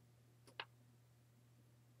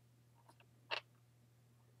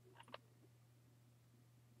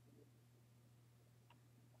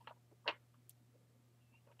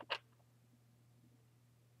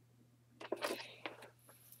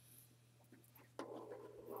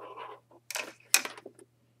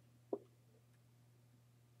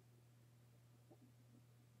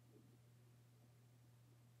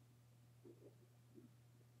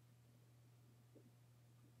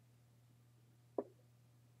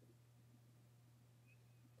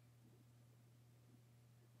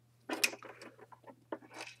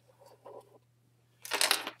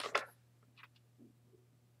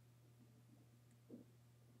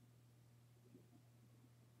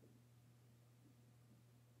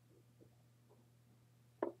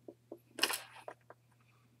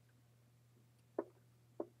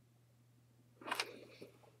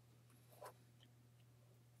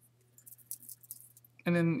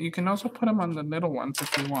 And then you can also put them on the little ones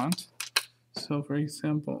if you want. So for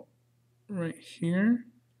example, right here.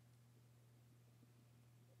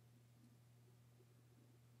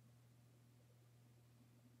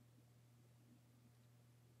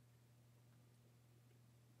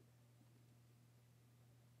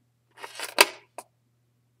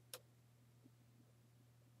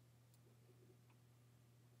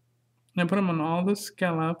 And I put them on all the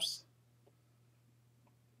scallops.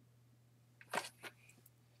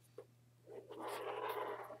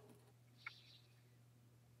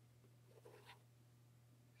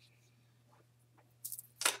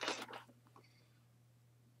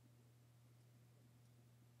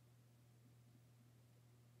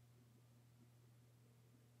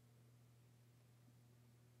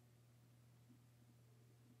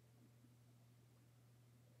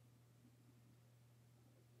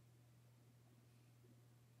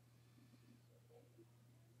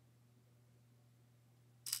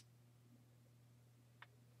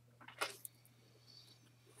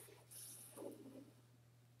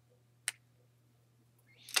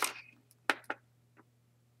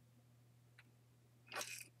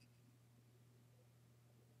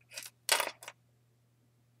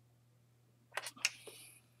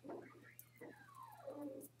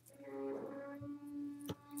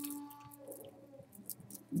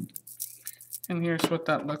 And here's what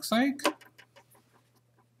that looks like.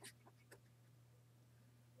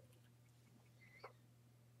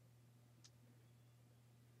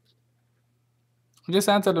 It just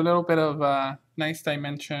adds a little bit of nice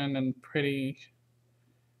dimension and pretty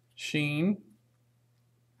sheen.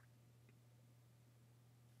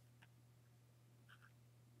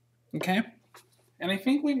 Okay, and I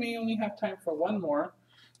think we may only have time for one more,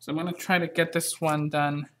 so I'm going to try to get this one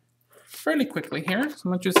done fairly quickly here. So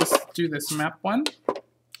I'm going to just do this map one,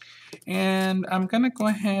 and I'm going to go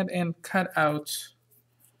ahead and cut out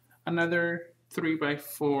another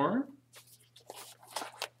 3x4.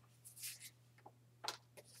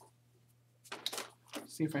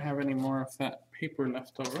 See if I have any more of that paper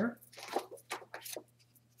left over.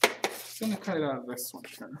 I'm going to cut it out of this one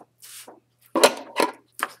here.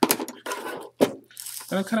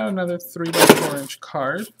 I'm going to cut out another 3x4 inch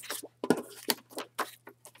card.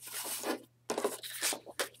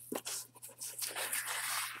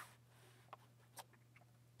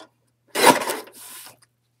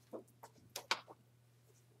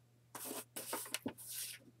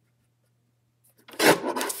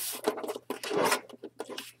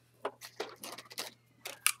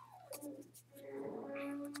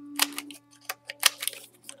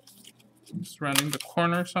 Just rounding the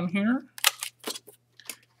corners on here.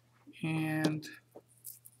 And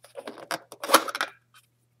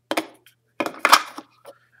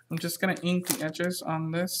I'm just going to ink the edges on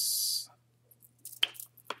this.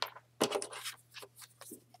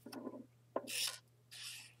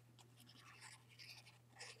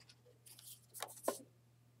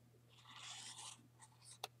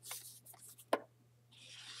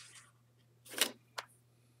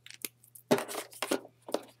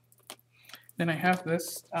 Then I have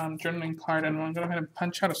this journaling card, and I'm going to go ahead and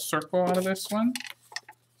punch out a circle out of this one.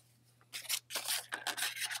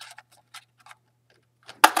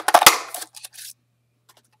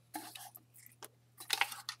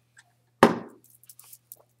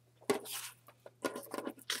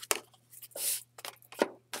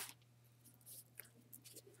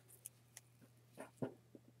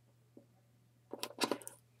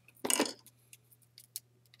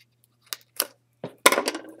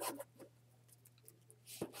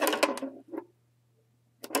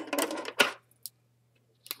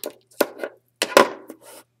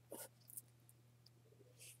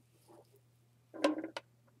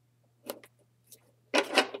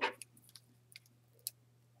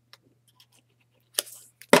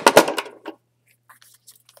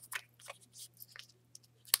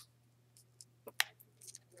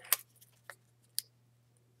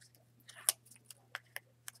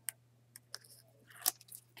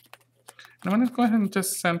 I'm going to go ahead and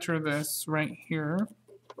just center this right here.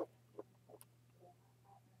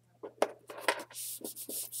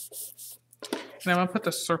 And I'm going to put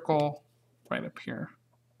the circle right up here.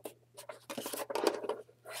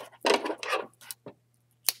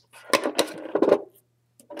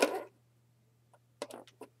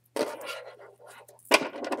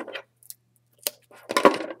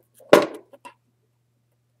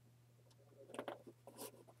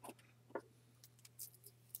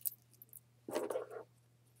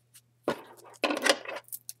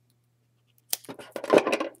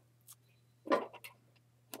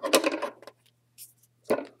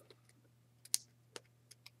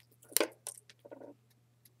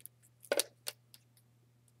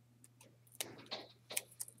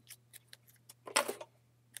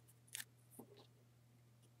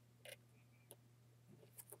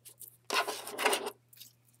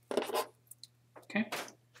 Okay,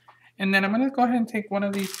 and then I'm going to go ahead and take one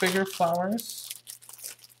of these bigger flowers.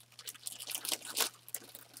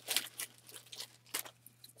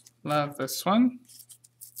 Love this one.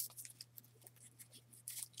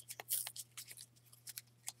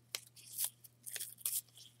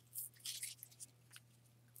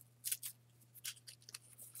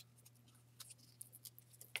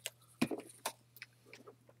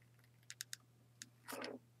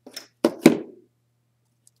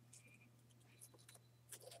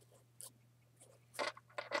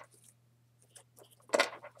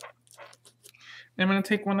 I'm going to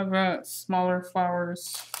take one of the smaller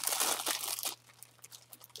flowers.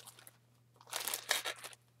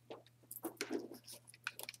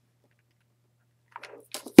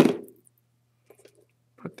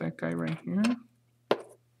 Put that guy right here. Then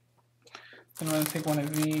I'm going to take one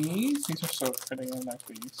of these. These are so pretty. I like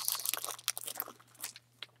these.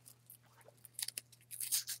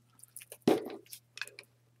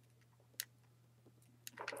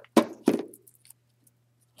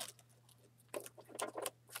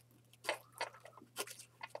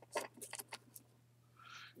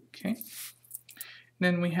 Okay,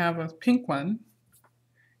 Then we have a pink one,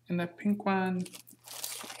 and the pink one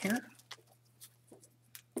here.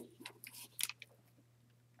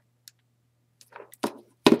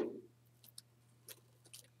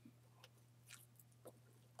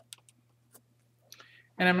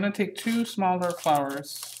 And I'm going to take 2 smaller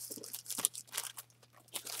flowers.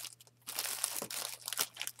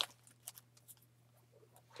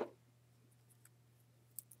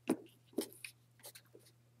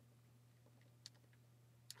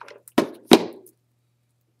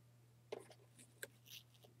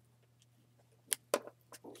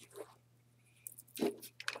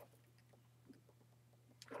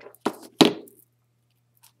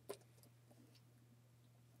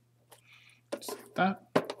 Just like that.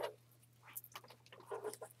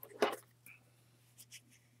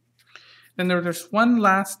 Then there's one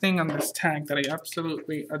last thing on this tag that I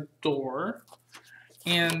absolutely adore,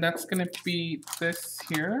 and that's going to be this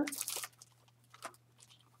here.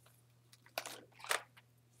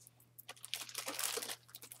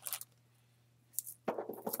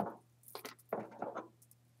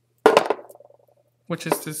 Which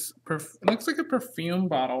is this, looks like a perfume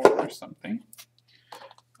bottle or something.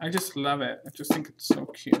 I just love it. I just think it's so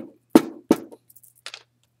cute.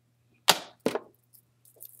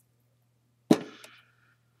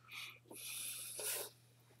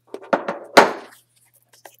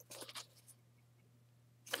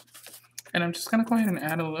 And I'm just going to go ahead and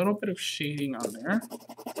add a little bit of shading on there.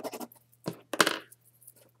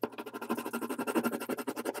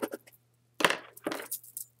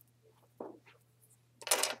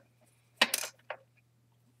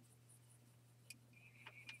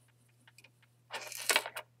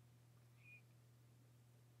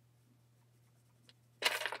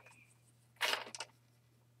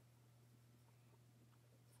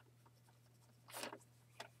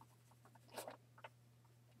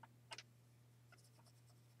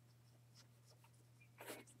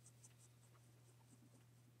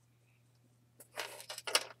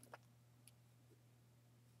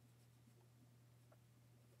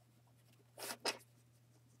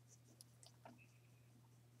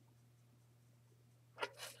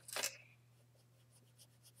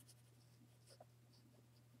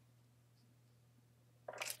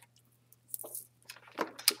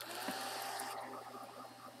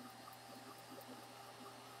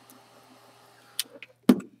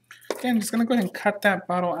 Okay, I'm just going to go ahead and cut that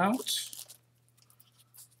bottle out.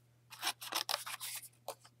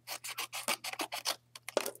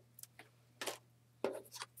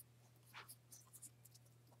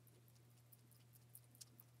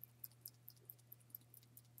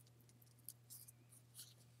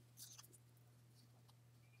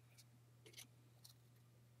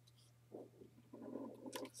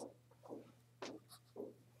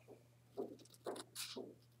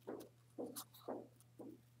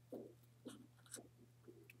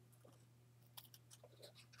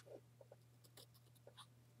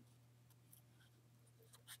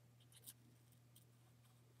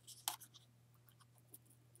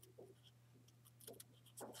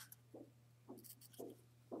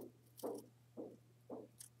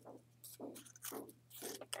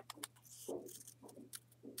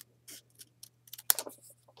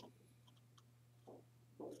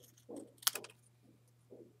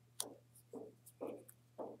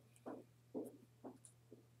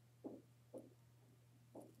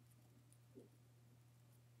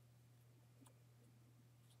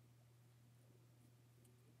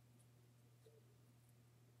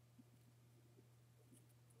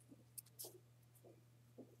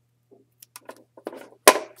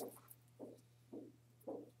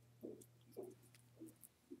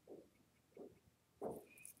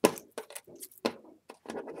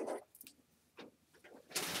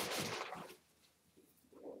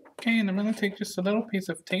 Okay, and I'm going to take just a little piece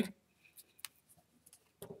of tape.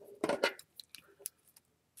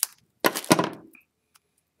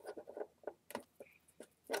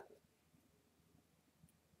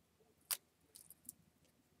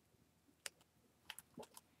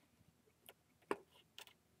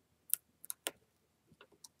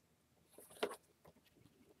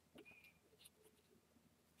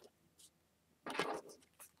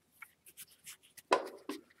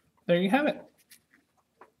 There you have it.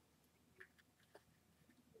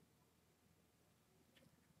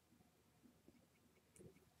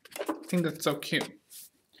 I think that's so cute.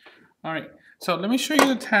 All right, so let me show you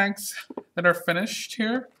the tags that are finished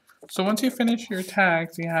here. So once you finish your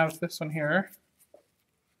tags, you have this one here.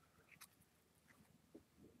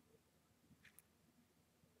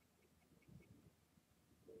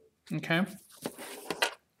 Okay.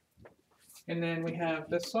 And then we have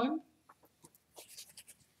this one.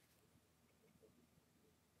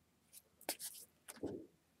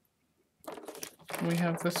 We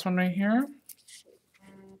have this one right here.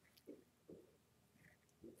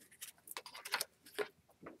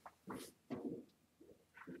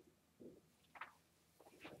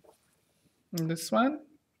 And this one.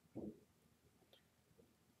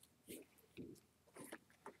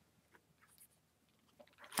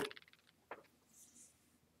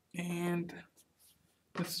 And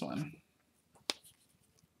this one.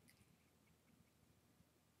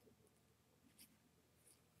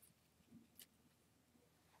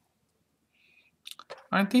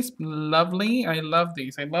 Aren't these lovely? I love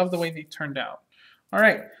these. I love the way they turned out. All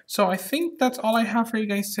right, so I think that's all I have for you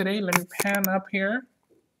guys today. Let me pan up here.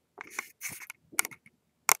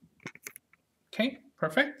 Okay,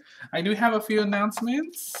 perfect. I do have a few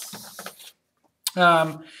announcements.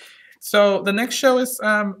 So the next show is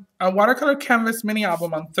a watercolor canvas mini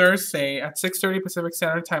album on Thursday at 6:30 Pacific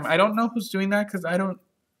Standard Time. I don't know who's doing that because I don't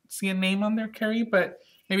see a name on there, Carrie, but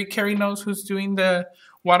maybe Carrie knows who's doing the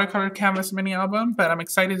watercolor canvas mini album, but I'm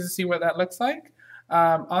excited to see what that looks like.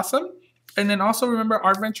 Awesome. And then also remember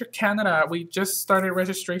Art Venture Canada, we just started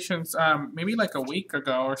registrations maybe like a week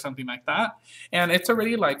ago or something like that. And it's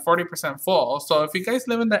already like 40% full. So if you guys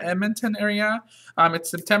live in the Edmonton area,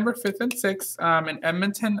 it's September 5th and 6th in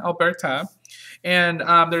Edmonton, Alberta. And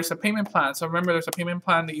there's a payment plan. So remember there's a payment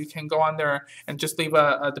plan that you can go on there and just leave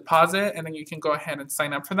a deposit and then you can go ahead and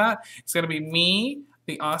sign up for that. It's going to be me,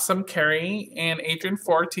 the awesome Carrie, and Adrian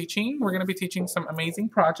Ford teaching. We're going to be teaching some amazing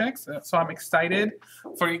projects. So I'm excited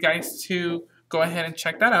for you guys to go ahead and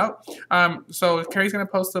check that out. So Carrie's going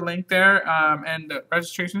to post the link there and the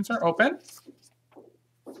registrations are open.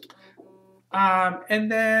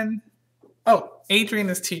 And then, oh, Adrian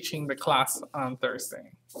is teaching the class on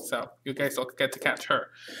Thursday. So you guys will get to catch her.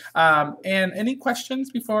 And any questions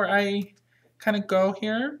before I kind of go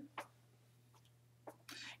here?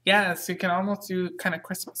 Yes, you can almost do kind of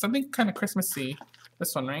Christmas, something kind of Christmassy.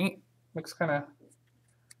 This one, right? Looks kind of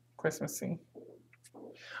Christmassy.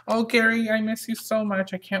 Oh, Gary, I miss you so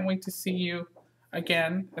much. I can't wait to see you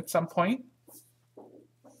again at some point.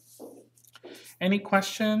 Any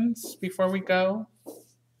questions before we go?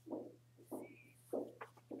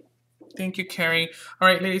 Thank you, Carrie. All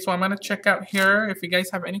right, ladies, well, I'm going to check out here. If you guys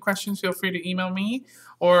have any questions, feel free to email me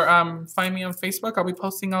or find me on Facebook. I'll be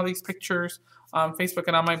posting all these pictures on Facebook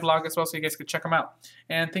and on my blog as well, so you guys can check them out.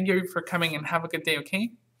 And thank you for coming and have a good day,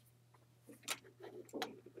 okay?